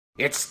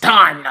It's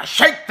time to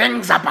shake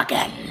things up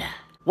again.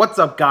 What's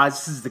up, guys?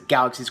 This is the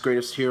Galaxy's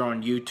Greatest here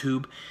on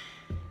YouTube.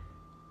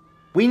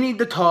 We need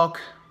to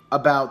talk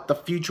about the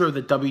future of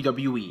the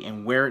WWE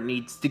and where it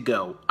needs to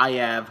go. I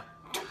have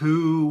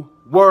 2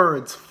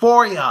 words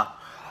for ya.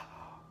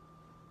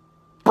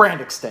 Brand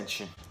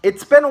extension.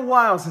 It's been a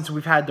while since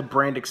we've had the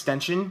brand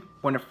extension.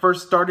 When it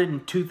first started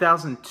in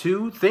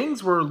 2002,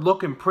 things were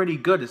looking pretty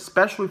good,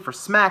 especially for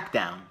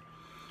SmackDown.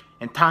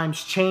 And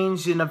times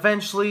changed, and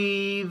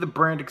eventually the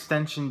brand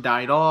extension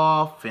died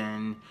off,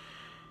 and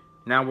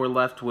now we're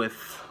left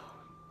with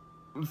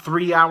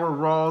 3-hour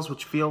Raws,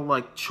 which feel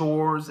like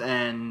chores,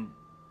 and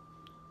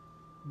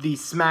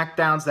these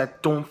SmackDowns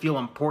that don't feel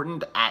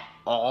important at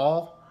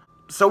all.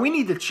 So we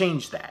need to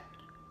change that.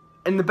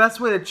 And the best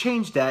way to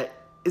change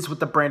that is with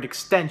the brand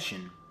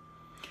extension.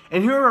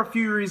 And here are a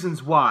few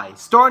reasons why.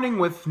 Starting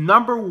with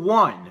number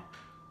 1,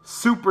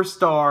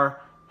 superstar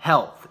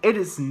health. It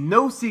is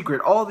no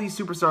secret all these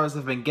superstars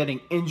have been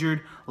getting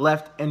injured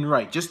left and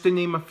right. Just to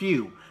name a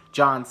few.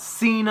 John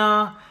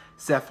Cena,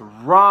 Seth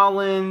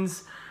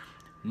Rollins,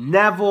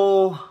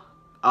 Neville,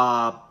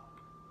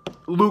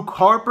 Luke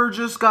Harper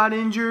just got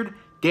injured.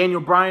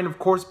 Daniel Bryan, of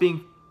course,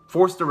 being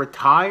forced to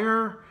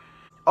retire.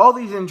 All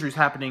these injuries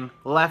happening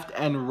left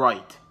and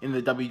right in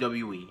the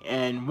WWE.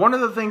 And one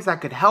of the things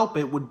that could help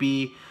it would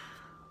be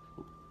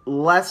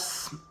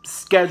less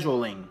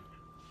scheduling.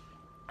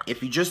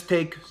 If you just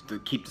keep the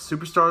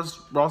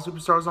superstars, Raw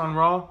superstars on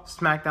Raw,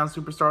 SmackDown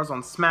superstars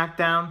on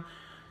SmackDown,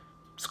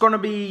 it's going to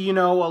be,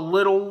 a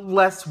little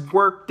less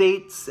work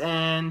dates,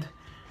 and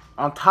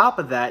on top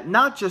of that,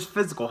 not just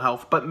physical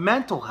health, but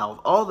mental health.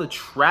 All the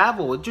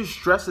travel, it just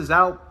stresses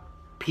out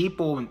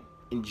people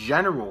in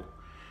general.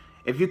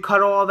 If you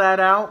cut all that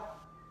out,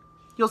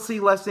 you'll see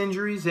less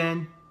injuries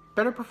and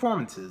better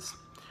performances.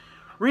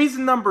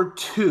 Reason number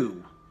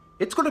 2,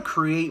 it's going to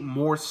create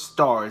more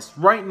stars.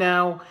 Right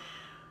now,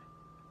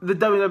 the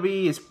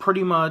WWE is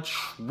pretty much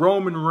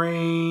Roman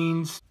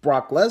Reigns,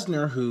 Brock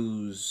Lesnar,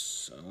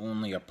 who's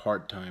only a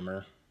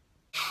part-timer,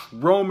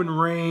 Roman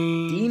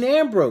Reigns, Dean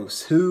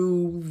Ambrose,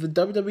 who the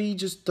WWE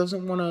just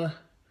doesn't want to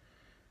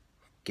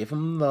give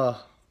him the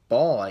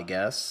ball, I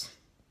guess.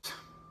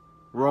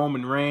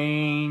 Roman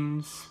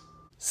Reigns,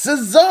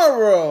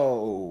 Cesaro's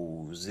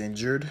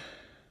injured,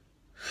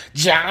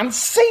 John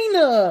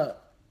Cena,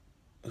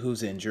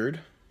 who's injured,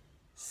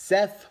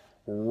 Seth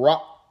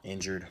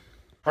injured.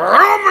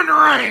 Roman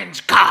Reigns,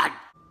 God!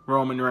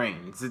 Roman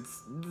Reigns.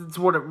 It's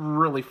what it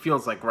really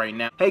feels like right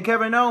now. Hey,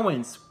 Kevin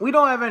Owens, we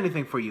don't have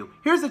anything for you.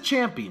 Here's a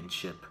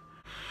championship.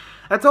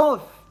 That's all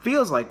it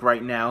feels like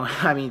right now.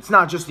 I mean, it's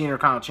not just the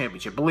Intercontinental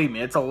Championship. Believe me,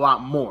 it's a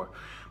lot more.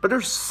 But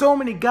there's so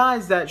many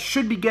guys that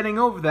should be getting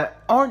over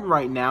that aren't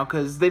right now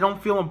because they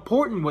don't feel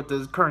important with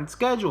the current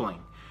scheduling.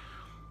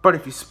 But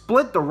if you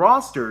split the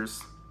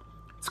rosters,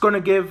 it's going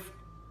to give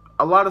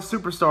a lot of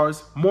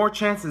superstars more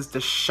chances to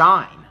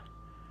shine.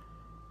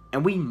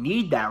 And we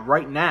need that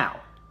right now.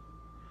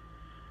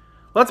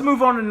 Let's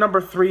move on to number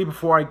 3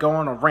 before I go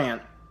on a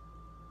rant.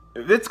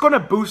 It's going to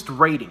boost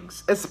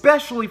ratings,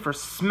 especially for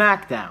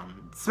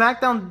SmackDown.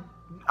 SmackDown,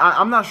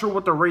 I'm not sure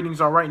what the ratings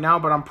are right now,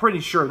 but I'm pretty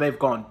sure they've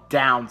gone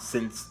down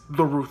since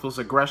the Ruthless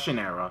Aggression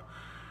era.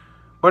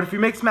 But if you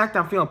make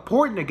SmackDown feel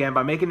important again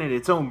by making it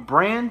its own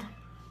brand,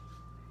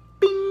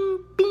 bing,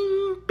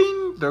 bing,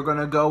 bing, they're going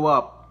to go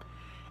up.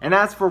 And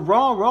as for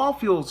Raw, Raw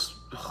feels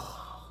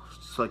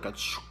it's like a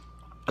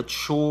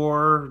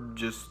chore,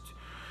 just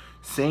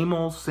same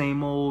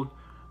old.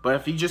 But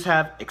if you just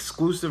have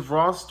exclusive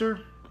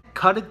roster,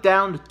 cut it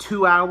down to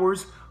 2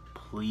 hours.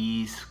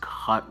 Please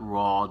cut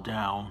Raw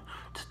down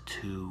to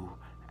 2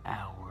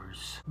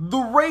 hours. The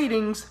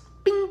ratings,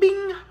 bing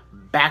bing,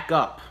 back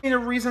up.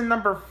 And reason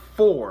number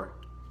 4,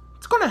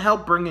 it's going to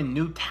help bring in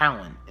new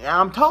talent.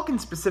 I'm talking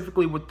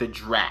specifically with the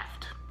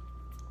draft.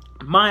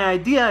 My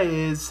idea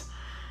is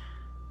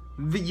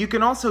that you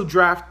can also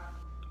draft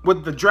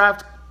with the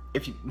draft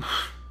if you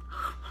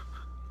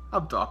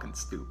I'm talking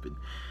stupid.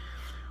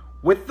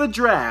 With the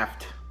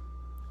draft,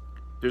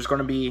 there's going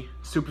to be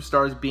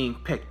superstars being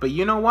picked. But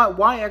you know what?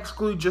 Why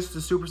exclude just the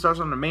superstars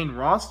on the main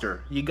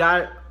roster? You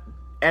got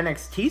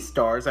NXT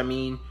stars. I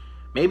mean,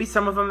 maybe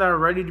some of them that are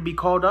ready to be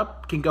called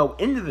up can go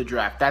into the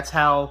draft. That's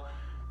how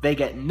they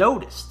get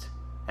noticed.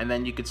 And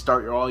then you could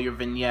start all your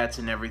vignettes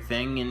and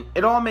everything. And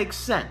it all makes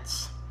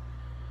sense.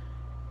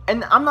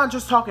 And I'm not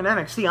just talking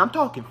NXT. I'm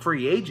talking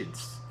free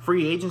agents.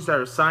 Free agents that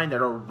are signed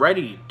that are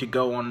ready to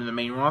go on the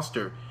main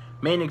roster.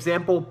 Main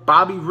example,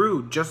 Bobby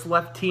Roode just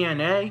left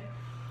TNA.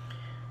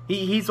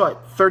 He's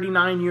like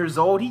 39 years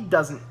old. He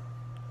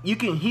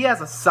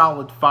has a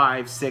solid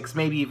 5, 6,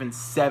 maybe even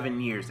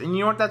 7 years. And you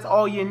know what? That's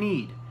all you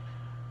need.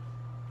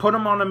 Put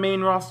him on the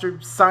main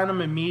roster, sign him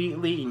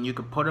immediately, and you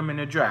can put him in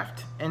a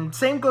draft. And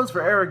same goes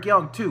for Eric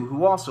Young too,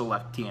 who also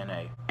left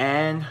TNA.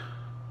 And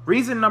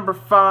reason number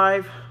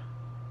 5,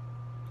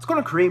 it's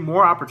going to create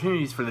more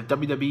opportunities for the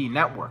WWE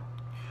Network.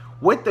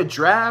 With the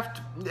draft,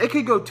 it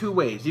could go 2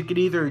 ways. You could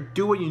either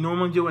do what you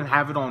normally do and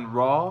have it on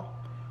Raw,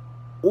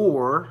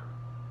 or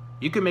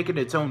you can make it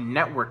its own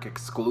network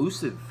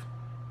exclusive.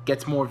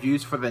 Gets more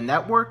views for the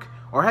network,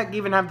 Or heck,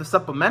 even have the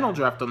supplemental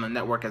draft on the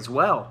network as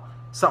well.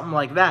 Something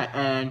like that.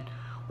 And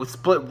with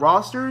split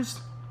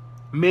rosters,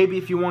 maybe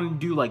if you want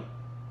to do like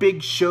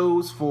big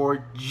shows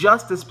for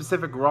just a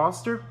specific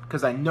roster,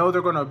 because I know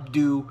they're going to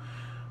do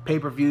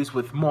pay-per-views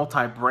with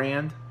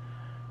multi-brand,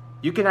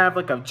 you can have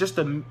like just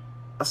a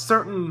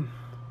certain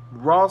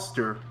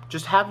roster,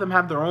 just have them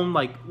have their own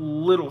like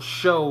little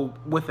show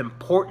with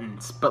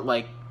importance, but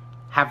like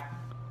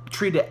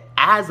treat it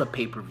as a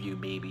pay-per-view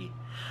maybe.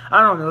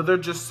 I don't know, they're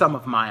just some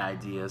of my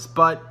ideas,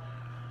 but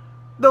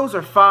those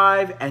are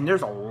 5, and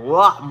there's a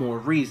lot more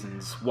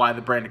reasons why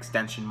the brand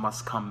extension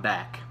must come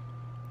back.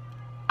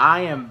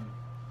 I am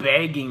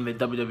begging the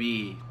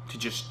WWE to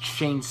just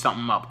change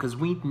something up, because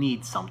we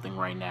need something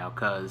right now,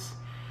 because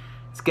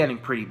it's getting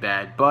pretty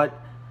bad. But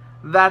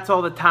that's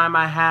all the time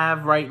I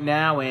have right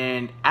now,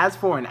 and as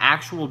for an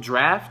actual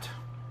draft,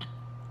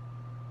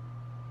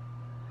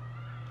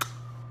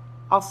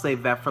 I'll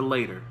save that for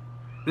later.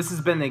 This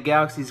has been the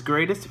Galaxy's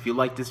Greatest. If you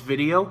like this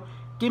video,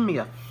 give me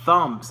a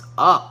thumbs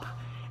up.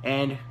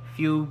 And if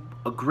you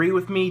agree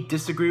with me,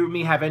 disagree with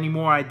me, have any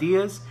more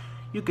ideas,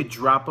 you could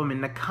drop them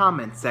in the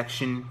comment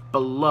section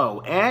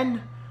below.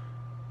 And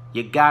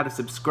you gotta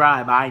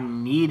subscribe. I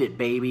need it,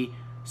 baby.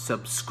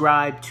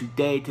 Subscribe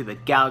today to the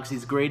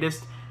Galaxy's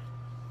Greatest.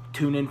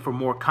 Tune in for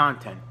more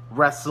content.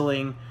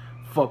 Wrestling,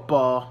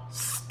 football,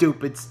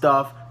 stupid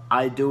stuff.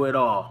 I do it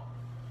all.